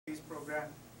program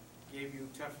gave you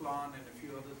Teflon and a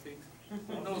few other things.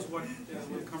 Who knows what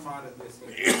will come out of this?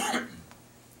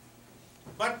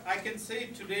 But I can say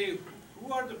today,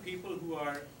 who are the people who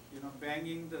are,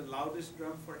 banging the loudest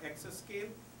drum for exascale?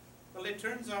 Well, it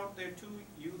turns out there are two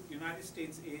United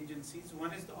States agencies.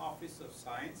 One is the Office of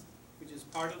Science, which is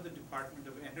part of the Department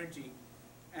of Energy,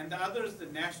 and the other is the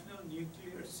National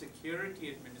Nuclear Security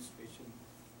Administration.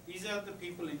 These are the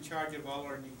people in charge of all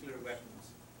our nuclear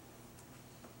weapons.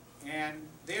 And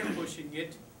they're pushing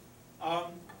it.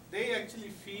 They actually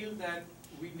feel that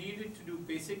we needed to do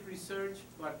basic research,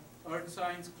 but earth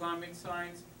science, climate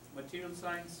science, material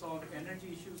science solve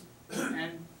energy issues,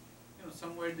 and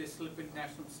somewhere they slip in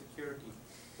national security.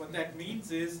 What that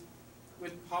means is,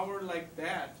 with power like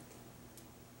that,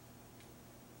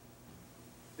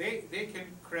 they can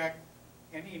crack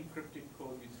any encrypted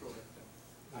code you throw at them.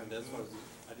 And that's what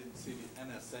I didn't see the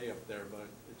NSA up there, but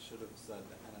it should have said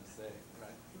the NSA,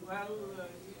 right? Well,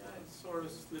 yeah, it sort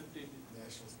of slipped in.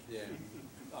 National security.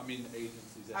 Yeah, I mean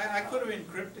agencies. I could have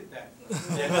encrypted that.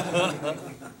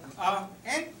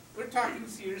 And we're talking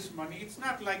serious money. It's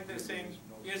not like they're saying,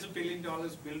 here's $1 billion,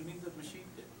 build me the machine.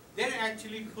 They're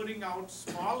actually putting out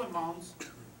small amounts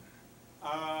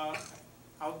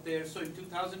out there. So in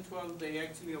 2012, they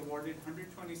actually awarded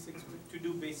 $126 to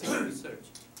do basic research.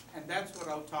 And that's what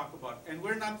I'll talk about. And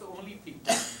we're not the only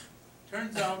people.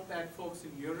 Turns out that folks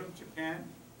in Europe, Japan,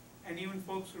 and even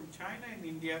folks from China and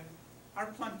India are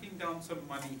plunking down some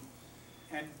money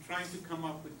and trying to come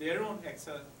up with their own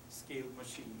exascale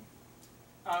machine.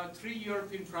 3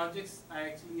 European projects, I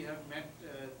actually have met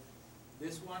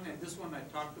this one and this one I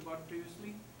talked about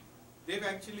previously. They've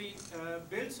actually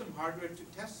built some hardware to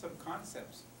test some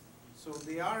concepts. So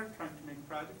they are trying to make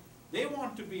projects. They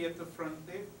want to be at the front.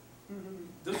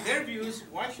 Their view is,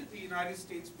 why should the United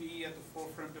States be at the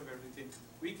forefront of everything?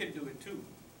 We can do it too.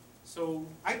 So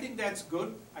I think that's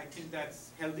good. I think that's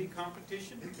healthy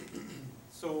competition.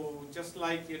 So just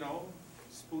like,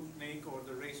 Sputnik or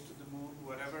the race to the moon,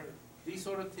 whatever, these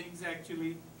sort of things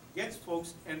actually gets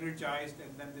folks energized, and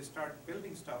then they start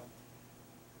building stuff.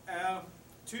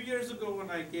 2 years ago when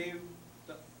I gave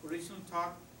the original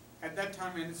talk, at that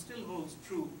time, and it still holds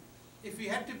true, if we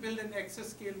had to build an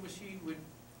exascale machine with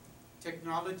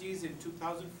technologies in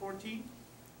 2014,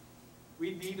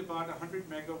 we need about 100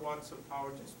 megawatts of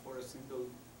power just for a single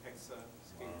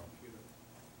exascale computer.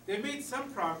 They made some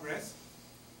progress.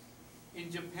 In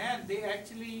Japan, they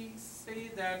actually say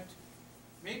that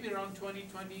maybe around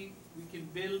 2020, we can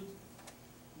build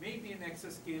maybe an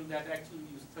exascale that actually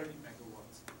uses 30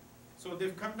 megawatts. So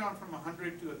they've come down from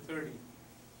 100 to a 30,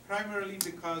 primarily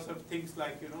because of things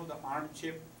like, the ARM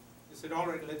chip. They said, all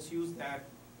right, let's use that.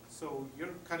 So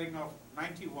you're cutting off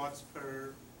 90 watts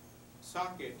per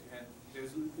socket, and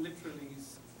there's literally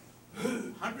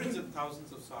hundreds of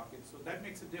thousands of sockets. So that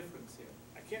makes a difference here.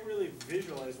 I can't really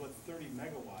visualize what 30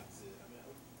 megawatts is.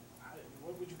 I mean,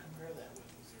 what would you compare that with?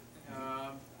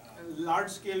 A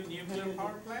large-scale nuclear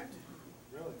power plant?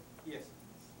 Really? Yes.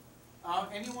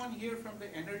 Anyone here from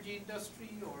the energy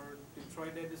industry or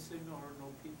Detroit Edison or know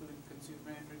people in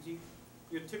consumer energy?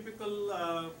 Your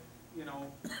typical,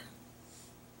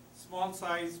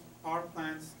 small-size power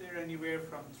plants, they're anywhere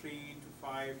from 3 to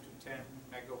 5 to 10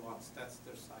 megawatts. That's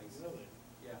their size. Really?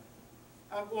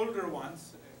 Yeah. Older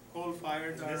ones,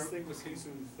 coal-fired. And this thing was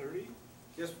consumed 30?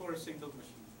 Just for a single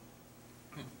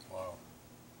machine. Wow.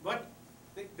 But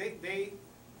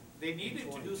they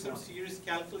needed to do some serious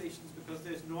calculations because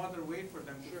there's no other way for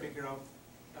them to figure out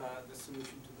the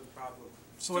solution to the problem.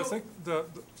 So I think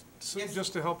Yes.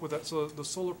 just to help with that, so the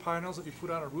solar panels that you put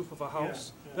on a roof of a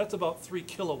house, that's about 3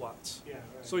 kilowatts. Yeah,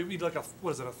 right. So you need like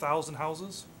 1,000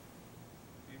 houses?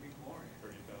 Maybe more.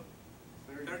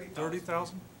 30,000.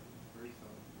 30,000?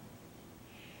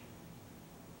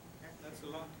 Yeah, that's a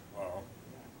lot. Wow.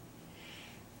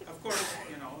 Of course,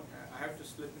 I have to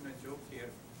slip in a joke here.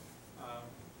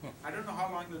 I don't know how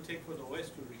long it'll take for the OS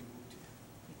to reboot.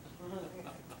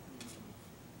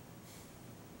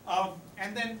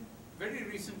 And then very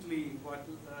recently,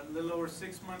 a little over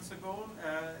 6 months ago,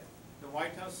 the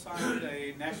White House signed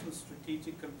a National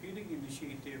Strategic Computing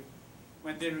Initiative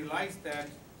when they realized that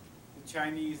the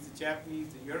Chinese, the Japanese,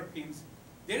 the Europeans,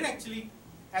 they're actually,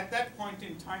 at that point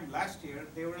in time last year,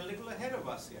 they were a little ahead of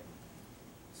us here.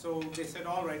 So they said,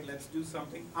 all right, let's do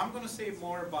something. I'm going to say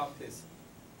more about this.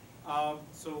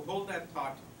 So hold that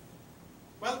thought.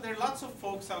 Well, there are lots of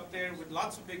folks out there with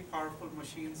lots of big, powerful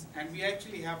machines, and we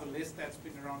actually have a list that's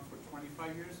been around for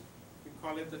 25 years. We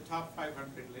call it the Top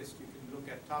 500 list. You can look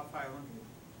at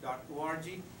top500.org,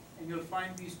 and you'll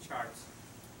find these charts.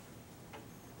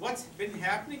 What's been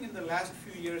happening in the last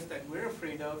few years that we're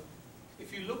afraid of,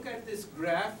 if you look at this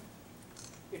graph,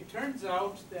 it turns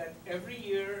out that every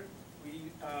year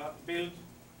we build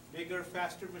bigger,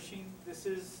 faster machines. This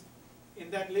is,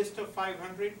 in that list of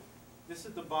 500, this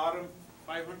is the bottom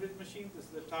 500 machine, this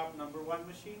is the top #1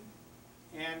 machine.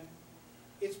 And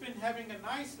it's been having a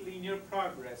nice linear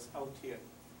progress out here.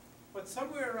 But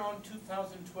somewhere around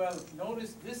 2012,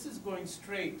 notice this is going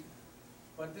straight,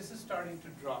 but this is starting to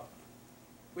drop,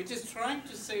 which is trying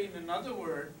to say, in another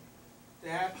word,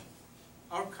 that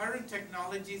our current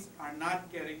technologies are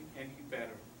not getting any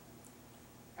better.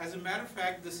 As a matter of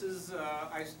fact, this is,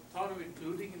 I thought of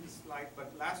including in the slide,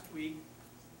 but last week,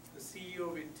 the CEO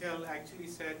of Intel actually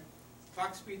said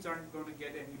clock speeds aren't going to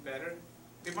get any better.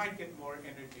 They might get more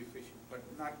energy efficient, but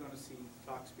we're not going to see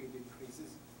clock speed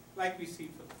increases like we see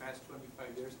for the past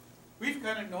 25 years. We've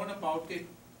kind of known about it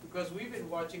because we've been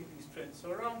watching these trends.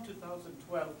 So around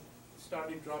 2012, it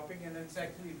started dropping, and it's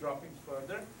actually dropping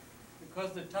further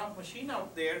because the top machine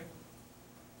out there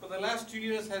for the last 2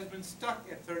 years has been stuck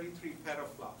at 33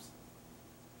 petaflops.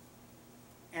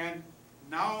 And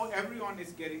now everyone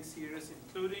is getting serious,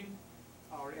 including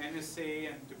our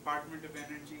NSA and Department of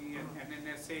Energy and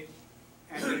NNSA,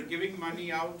 and they're giving money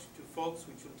out to folks,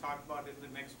 which we'll talk about in the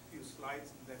next few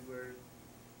slides, and then we're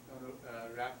going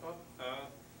to wrap up,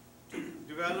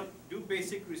 to do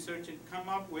basic research and come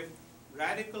up with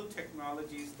radical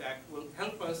technologies that will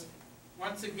help us,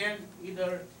 once again,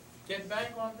 either get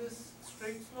back on this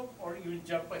straight slope or even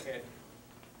jump ahead.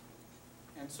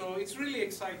 And so it's really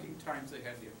exciting times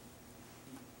ahead here.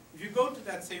 If you go to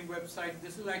that same website,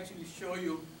 this will actually show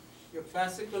you your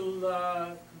classical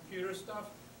computer stuff,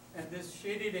 and this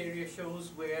shaded area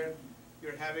shows where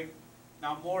you're having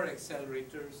now more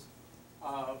accelerators.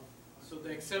 So the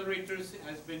accelerators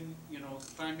has been,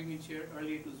 climbing in share.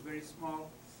 Earlier it was very small.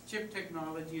 Chip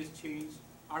technology has changed.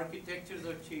 Architectures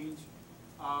have changed.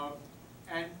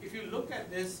 And if you look at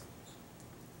this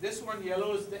one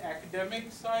yellow is the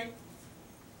academic side.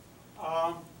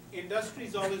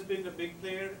 Industry's always been a big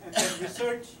player, and then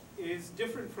research is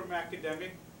different from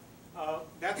academic.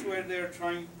 That's where they're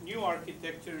trying new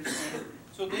architectures, and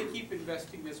so they keep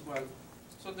investing as well.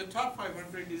 So the top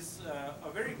 500 is a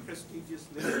very prestigious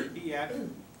list to be at,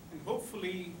 and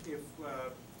hopefully if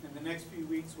in the next few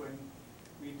weeks when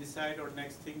we decide our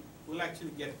next thing, we'll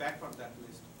actually get back on that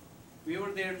list. We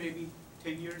were there maybe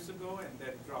 10 years ago and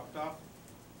then dropped off,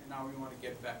 and now we want to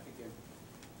get back again.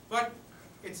 But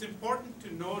it's important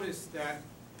to notice that,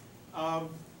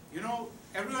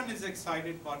 everyone is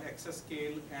excited about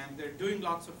exascale and they're doing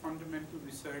lots of fundamental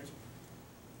research.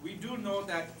 We do know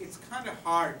that it's kind of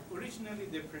hard. Originally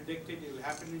they predicted it will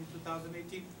happen in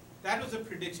 2018. That was a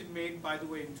prediction made, by the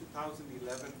way, in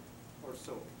 2011 or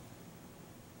so.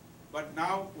 But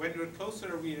now when we're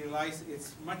closer, we realize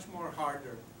it's much more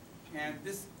harder. And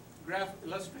this graph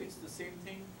illustrates the same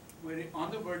thing, where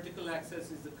on the vertical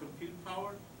axis is the compute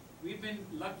power. We've been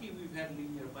lucky we've had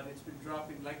linear, but it's been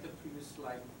dropping like the previous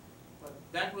slide. But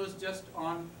that was just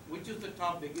on, which is the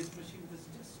top biggest machine. This is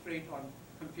just straight on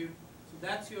compute. So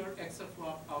that's your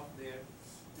exaflop out there.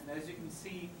 And as you can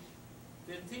see,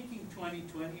 they're thinking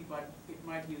 2020, but it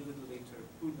might be a little later.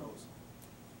 Who knows?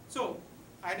 So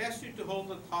I'd asked you to hold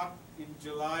the thought. In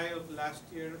July of last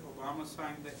year, Obama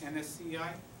signed the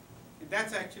NSCI. And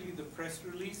that's actually the press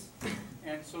release.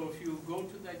 And so if you go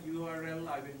to that URL,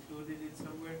 I've included it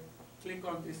somewhere, click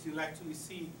on this, you'll actually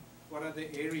see what are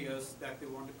the areas that they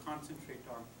want to concentrate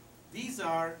on. These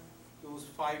are those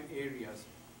 5 areas.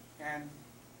 And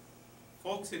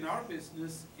folks in our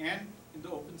business and in the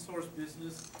open source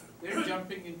business, they're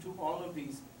jumping into all of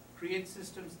these, create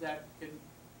systems that can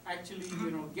actually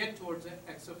get towards an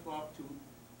exaflop to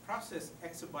process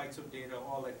exabytes of data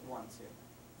all at once.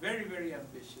 Very, very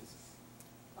ambitious.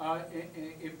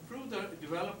 Improve the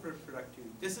developer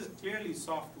productivity. This is clearly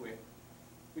software.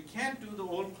 We can't do the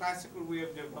old classical way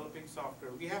of developing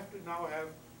software. We have to now have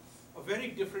a very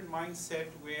different mindset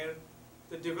where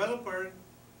the developer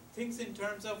thinks in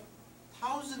terms of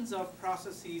thousands of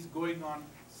processes going on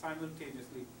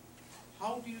simultaneously.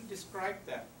 How do you describe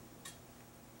that?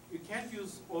 You can't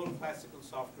use old classical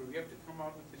software. We have to come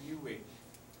out with a new way.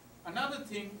 Another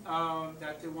thing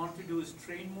that they want to do is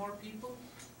train more people,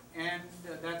 and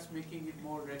that's making it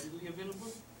more readily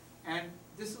available. And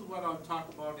this is what I'll talk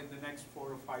about in the next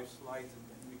 4 or 5 slides, and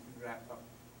then we can wrap up.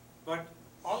 But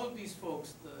all of these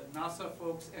folks, the NASA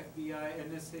folks, FBI,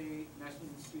 NSA, National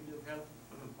Institute of Health,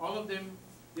 all of them,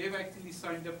 they've actually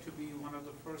signed up to be one of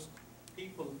the first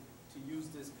people to use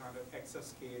this kind of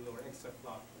exascale or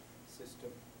exaflop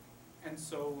system. And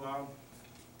so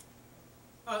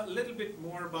a little bit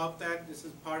more about that. This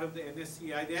is part of the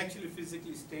NSCI. They actually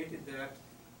physically stated that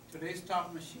today's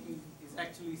top machine is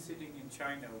actually sitting in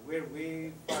China. We're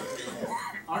way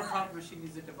farther Our top machine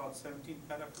is at about 17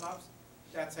 petaflops.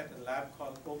 That's at a lab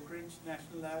called Oak Ridge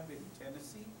National Lab in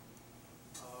Tennessee.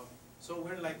 So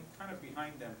we're like kind of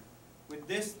behind them. With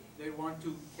this, they want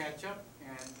to catch up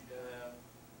and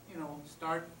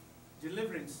start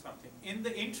delivering something. In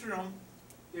the interim,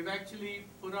 they've actually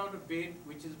put out a bid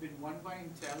which has been won by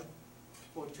Intel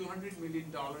for $200 million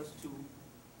to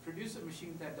produce a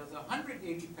machine that does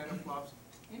 180 petaflops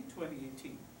in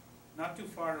 2018. Not too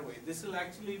far away. This will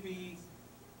actually be,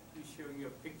 let me show you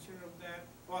a picture of that.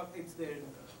 Well, it's there in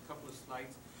a couple of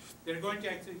slides. They're going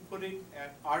to actually put it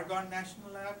at Argonne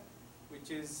National Lab, which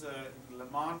is in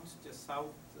Lamont, just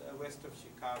southwest of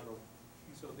Chicago.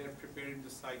 So they're preparing the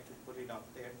site to put it up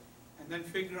there. And then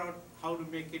figure out how to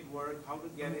make it work, how to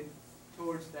get it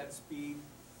towards that speed.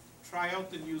 Try out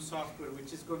the new software,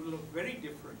 which is going to look very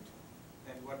different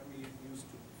than what we used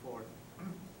to before.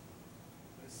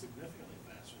 It's significantly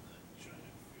faster than China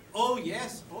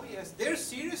computers. Oh yes, they're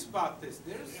serious about this.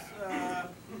 There's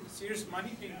serious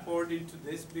money being poured into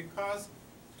this because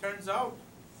turns out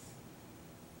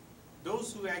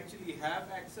those who actually have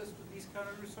access to these kind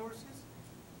of resources,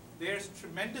 there's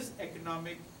tremendous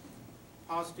economic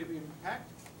positive impact.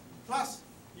 Plus,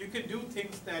 you can do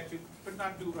things that you could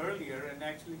not do earlier and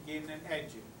actually gain an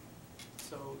edge in.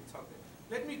 So it's out there.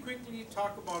 Let me quickly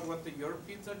talk about what the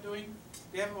Europeans are doing.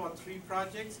 They have about 3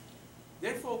 projects.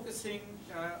 They're focusing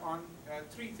on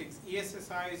 3 things.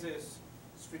 ESSI is a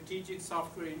strategic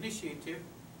software initiative.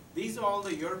 These are all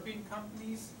the European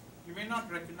companies. You may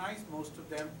not recognize most of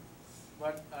them,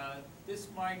 but this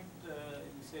might,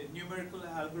 say, Numerical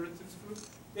Algorithms Group.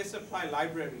 They supply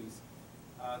libraries.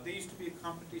 There used to be a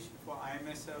competition for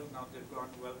IMSL, now they've gone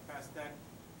well past that.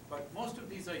 But most of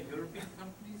these are European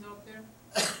companies out there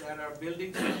that are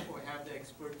building stuff or have the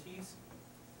expertise.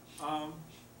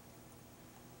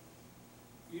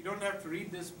 You don't have to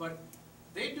read this, but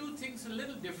they do things a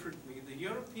little differently. The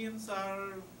Europeans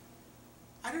are,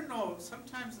 I don't know,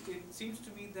 sometimes it seems to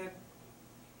me that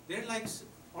they're like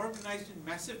organized in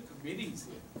massive committees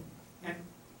here. And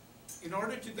in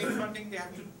order to get funding, they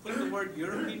have to put the word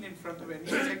European in front of any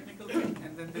technical thing,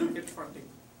 and then they'll get funding.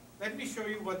 Let me show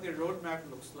you what their roadmap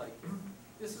looks like.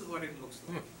 This is what it looks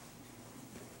like.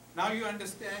 Now you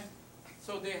understand.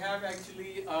 So they have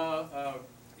actually a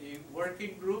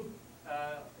working group,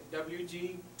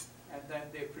 WG, and then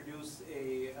they produce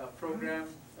a program,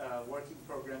 working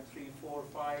program 3, 4,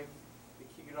 5. They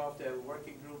kick it off, they have a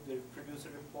working group, they produce a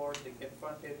report, they get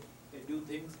funded, they do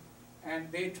things.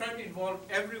 And they try to involve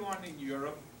everyone in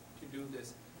Europe to do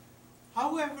this.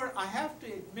 However, I have to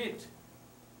admit,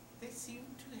 they seem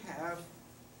to have,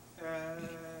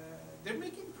 they're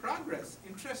making progress.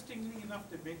 Interestingly enough,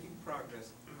 they're making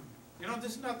progress. You know,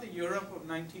 this is not the Europe of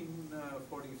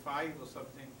 1945 or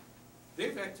something.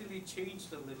 They've actually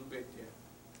changed a little bit here.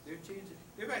 They've changed.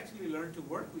 They've actually learned to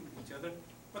work with each other.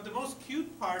 But the most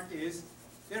cute part is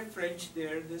they're French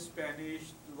there, they're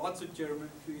Spanish, lots of German,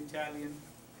 few Italian,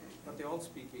 but they all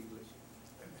speak English.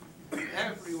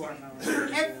 Everyone,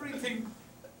 everything.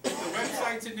 The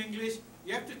website's in English.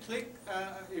 You have to click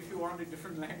if you want a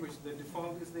different language. The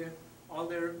default is there. All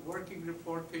their working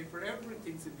report paper,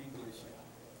 everything's in English.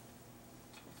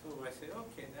 So I say,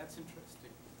 okay, that's interesting.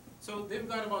 So they've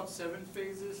got about 7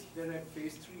 phases. They're at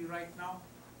phase 3 right now.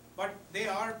 But they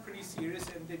are pretty serious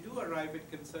and they do arrive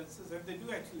at consensus and they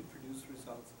do actually produce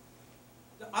results.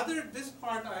 This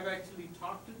part I've actually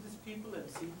talked to these people and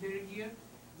seen their gear.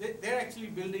 They're actually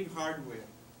building hardware.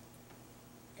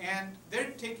 And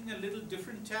they're taking a little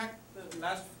different tack. The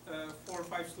last 4 or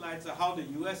 5 slides are how the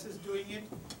US is doing it.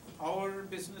 Our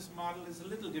business model is a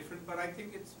little different, but I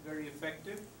think it's very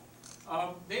effective.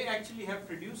 They actually have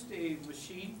produced a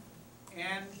machine,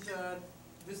 and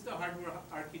this is the hardware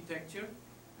architecture,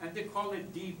 and they call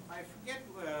it DEEP. I forget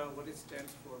what it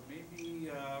stands for.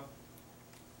 Maybe,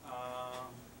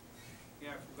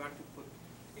 yeah, I forgot to put.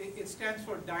 It stands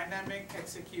for Dynamic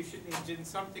Execution Engine,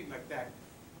 something like that.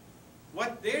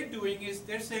 What they're doing is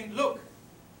they're saying, look,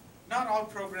 not all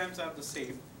programs are the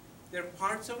same. There are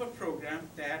parts of a program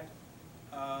that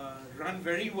run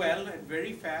very well and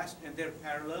very fast, and they're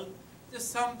parallel. There's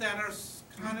some that are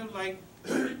kind of like,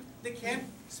 they can't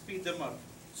speed them up.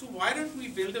 So why don't we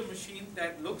build a machine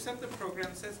that looks at the program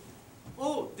and says,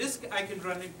 oh, this I can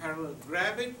run in parallel.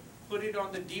 Grab it, put it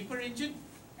on the deeper engine,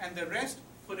 and the rest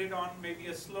put it on maybe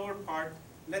a slower part,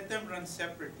 let them run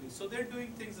separately. So they're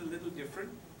doing things a little different.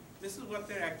 This is what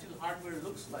their actual hardware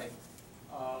looks like.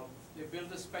 They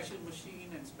build a special machine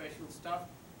and special stuff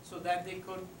so that they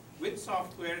could, with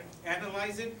software,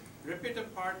 analyze it, rip it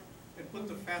apart, and put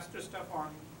the faster stuff on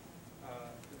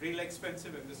real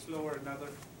expensive and the slower another,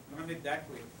 run it that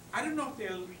way. I don't know if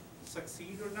they'll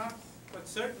succeed or not, but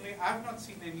certainly I've not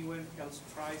seen anyone else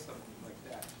try something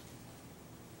like that.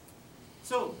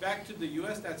 So back to the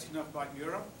US, that's enough about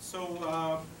Europe.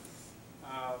 So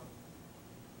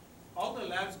all the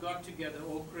labs got together,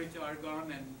 Oak Ridge,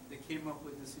 Argonne, and they came up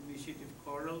with this initiative,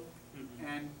 Coral.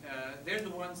 And they're the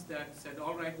ones that said,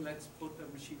 all right, let's put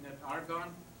a machine at Argonne,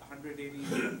 180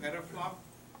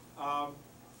 petaflop.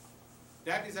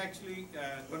 That is actually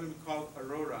going to be called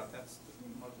Aurora. That's the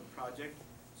name of the project.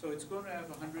 So it's going to have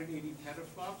 180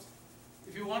 petaflops.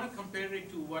 If you want to compare it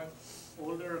to what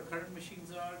older or current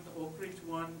machines are, the Oak Ridge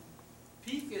one,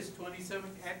 peak is 27,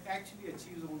 and actually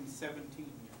achieves only 17 here.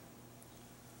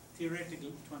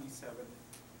 Theoretically 27.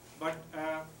 But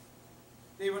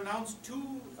they've announced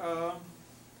two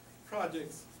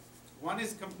projects. One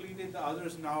is completed, the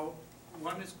others now.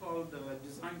 One is called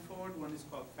Design Forward, one is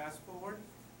called Fast Forward,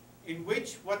 in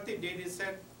which what they did is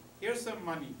said, here's some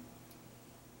money.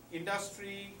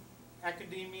 Industry,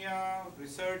 academia,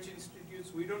 research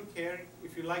institutes, we don't care.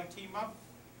 If you like, team up.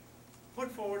 Put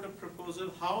forward a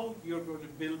proposal how you're going to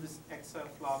build this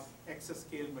exaflop,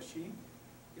 exascale machine.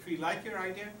 If we like your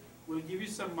idea, we'll give you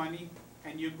some money,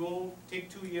 and you go take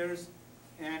 2 years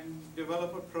and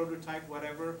develop a prototype,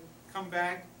 whatever. Come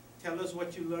back, tell us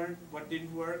what you learned, what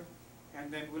didn't work, and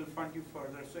then we'll fund you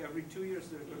further. So every 2 years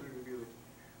they're going to review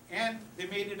it. And they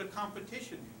made it a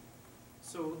competition.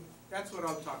 So that's what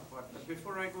I'll talk about. But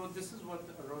before I go, this is what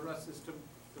the Aurora system,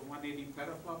 the 180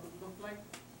 petaflop would look like.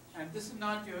 And this is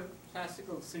not your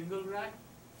classical single rack.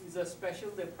 These are special.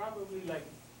 They're probably like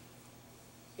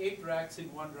 8 racks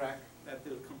in one rack that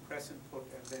they'll compress and put,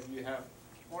 and then you have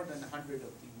more than 100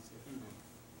 of these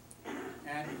here.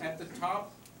 And at the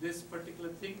top, this particular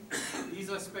thing, these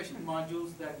are special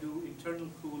modules that do internal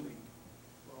cooling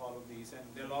for all of these, and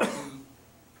they'll all be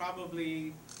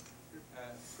probably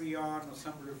Freon or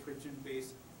some refrigerant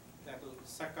base that will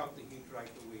suck out the heat right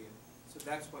away. So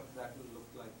that's what that will look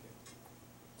like here.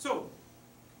 So,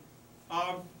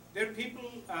 there are people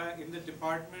in the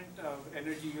Department of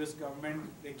Energy, US government,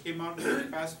 they came out with a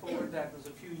Fast Forward that was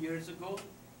a few years ago,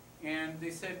 and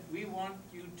they said, we want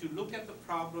you to look at the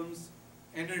problems,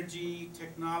 energy,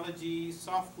 technology,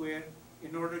 software,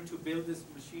 in order to build this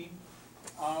machine.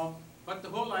 But the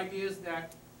whole idea is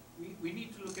that we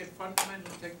need to look at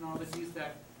fundamental technologies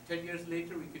that 10 years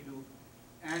later we can do.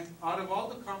 And out of all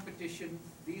the competition,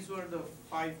 these were the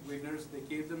 5 winners. They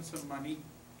gave them some money.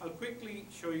 I'll quickly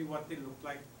show you what they look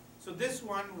like. So this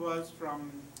one was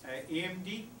from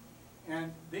AMD,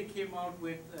 and they came out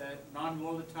with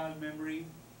non-volatile memory.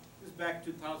 This is back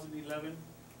 2011.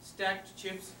 Stacked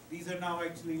chips. These are now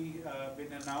actually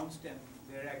been announced, and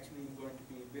they're actually going to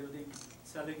be building,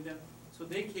 selling them. So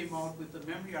they came out with the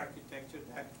memory architecture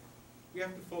that we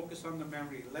have to focus on the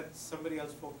memory. Let somebody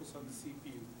else focus on the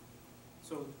CPU.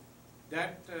 So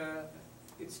that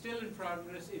it's still in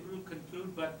progress. It will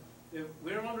conclude, but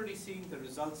we're already seeing the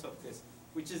results of this,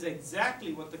 which is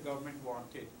exactly what the government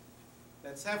wanted.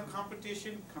 Let's have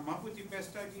competition, come up with your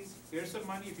best ideas, here's some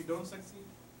money. If you don't succeed,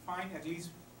 fine, at least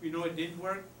we know it didn't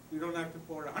work. We don't have to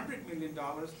pour $100 million,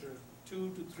 sure. 2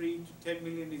 to 3 to 10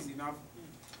 million is enough.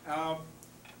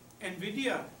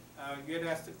 NVIDIA, you had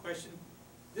asked the question,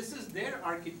 this is their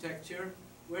architecture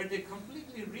where they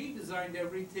completely redesigned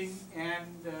everything, and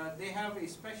they have a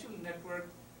special network,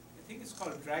 I think it's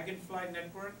called Dragonfly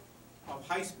network, of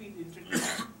high-speed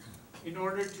internet in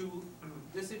order to,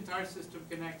 this entire system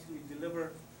can actually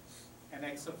deliver an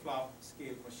exaflop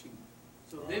scale machine.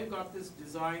 So they've got this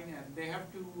design, and they have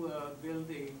to build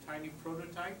a tiny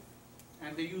prototype,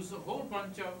 and they use a whole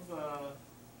bunch of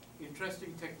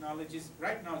interesting technologies.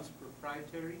 Right now it's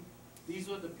proprietary. These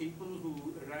were the people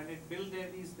who ran it. Bill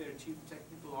Davies, their chief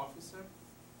technical officer,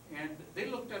 and they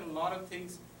looked at a lot of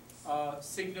things,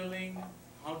 signaling,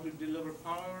 how to deliver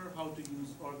power, how to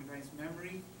use organized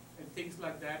memory, and things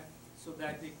like that, so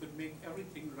that they could make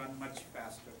everything run much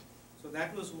faster. So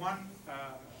that was one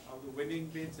of the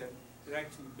winning bids, and they're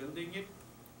actually building it.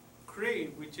 Cray,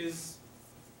 which is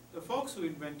the folks who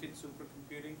invented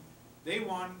supercomputing, they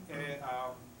won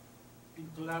in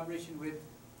collaboration with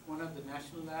one of the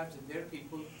national labs and their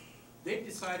people. They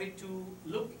decided to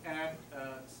look at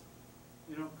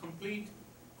complete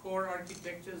core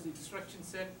architectures, instruction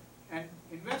set, and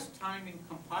invest time in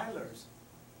compilers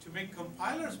to make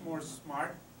compilers more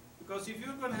smart, because if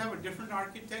you're going to have a different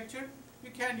architecture,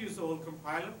 you can't use the old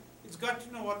compiler. It's got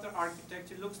to know what the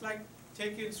architecture looks like,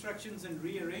 take your instructions and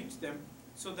rearrange them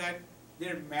so that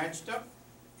they're matched up.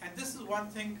 And this is one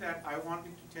thing that I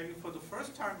wanted to tell you. For the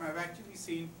first time, I've actually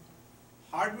seen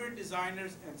hardware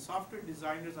designers and software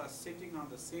designers are sitting on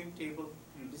the same table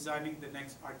designing the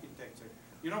next architecture.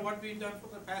 You know what we've done for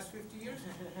the past 50 years?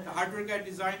 The hardware guy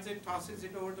designs it, tosses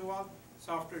it over the wall,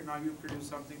 software, now you produce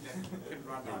something that can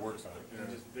run That on it. works on it, And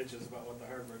yeah. just bitches about what the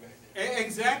hardware guy did.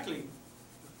 Exactly.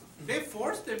 They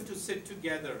forced them to sit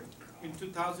together in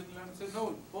 2011, said,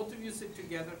 no, both of you sit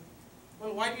together.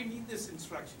 Well, why do you need this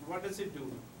instruction? What does it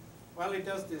do? Well, it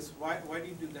does this. Why do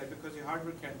you do that? Because your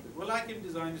hardware can't do it. Well, I can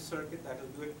design a circuit that'll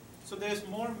do it. So there's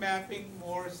more mapping,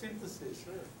 more synthesis.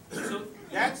 Sure. So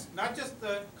that's not just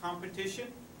the competition,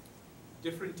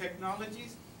 different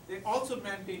technologies. They also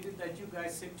mandated that you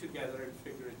guys sit together and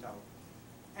figure it out.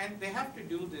 And they have to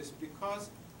do this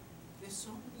because there's so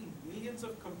many millions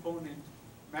of components.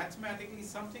 Mathematically,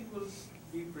 something will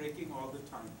be breaking all the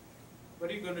time. What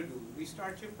are you going to do?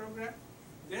 Restart your program?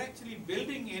 They're actually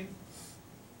building in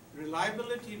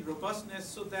reliability and robustness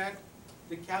so that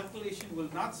the calculation will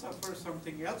not suffer,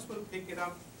 something else will pick it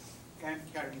up and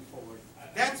carry forward.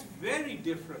 That's very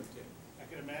different. I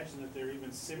can imagine that they're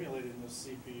even simulating those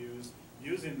CPUs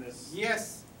using this.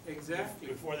 Yes, exactly.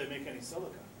 Before they make any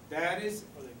silicon. That is,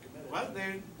 Before they commit it.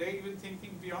 well, they're even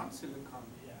thinking beyond silicon.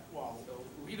 Yeah, well. So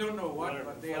we don't know what, whatever,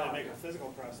 but they before are. they make a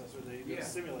physical processor, they do Yeah. a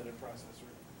simulated processor.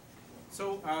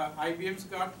 So IBM's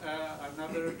got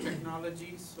another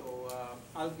technology, so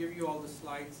I'll give you all the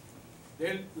slides.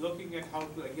 They're looking at how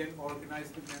to, again, organize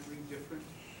the memory different.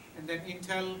 And then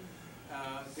Intel,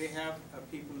 they have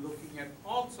people looking at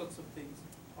all sorts of things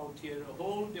out here, a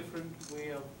whole different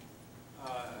way of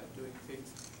doing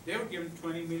things. They were given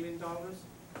 $20 million,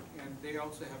 and they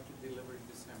also have to deliver in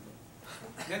December.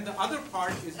 Then the other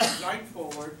part is design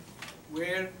forward,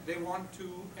 where they want to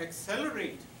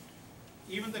accelerate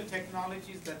even the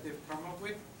technologies that they've come up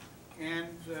with. And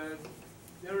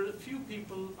there are a few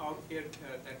people out here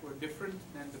that were different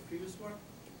than the previous one.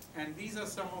 And these are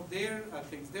some of their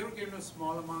things. They were given a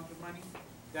small amount of money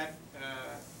that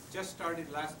just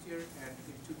started last year, and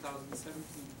in 2017,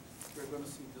 we're going to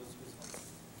see those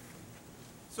results.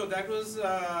 So that was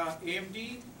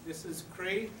AMD, this is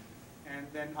Cray, and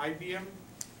then IBM.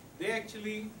 They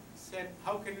actually said,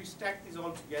 how can we stack these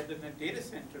all together in a data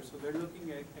center? So they're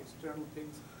looking at external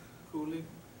things, cooling.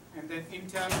 And then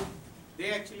Intel,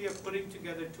 they actually are putting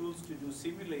together tools to do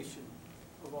simulation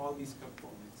of all these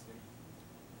components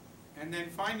there. And then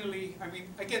finally, I mean,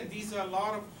 again, these are a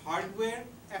lot of hardware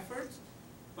efforts,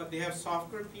 but they have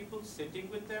software people sitting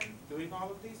with them, doing all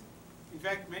of these. In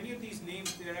fact, many of these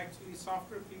names, they're actually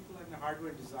software people and a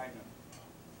hardware designer.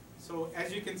 So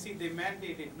as you can see, they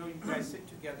mandated, no, you guys sit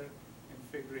together and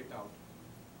figure it out.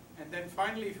 And then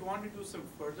finally, if you want to do some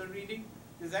further reading,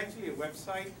 there's actually a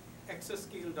website,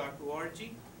 exascale.org,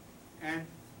 and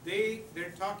they're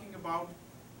talking about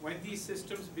when these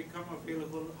systems become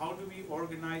available, how do we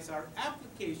organize our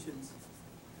applications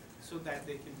so that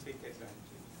they can take advantage.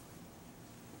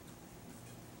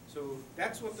 So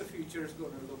that's what the future is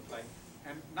going to look like.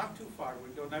 And not too far,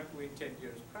 we don't have to wait 10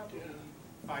 years, probably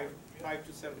 5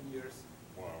 to 7 years.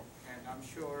 Wow. And I'm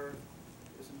sure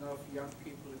there's enough young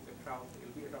people in the crowd,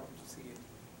 they'll be around to see it.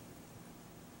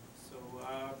 So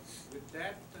with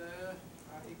that,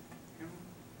 I am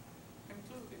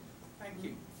concluded. Thank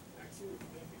you. Excellent,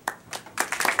 thank you.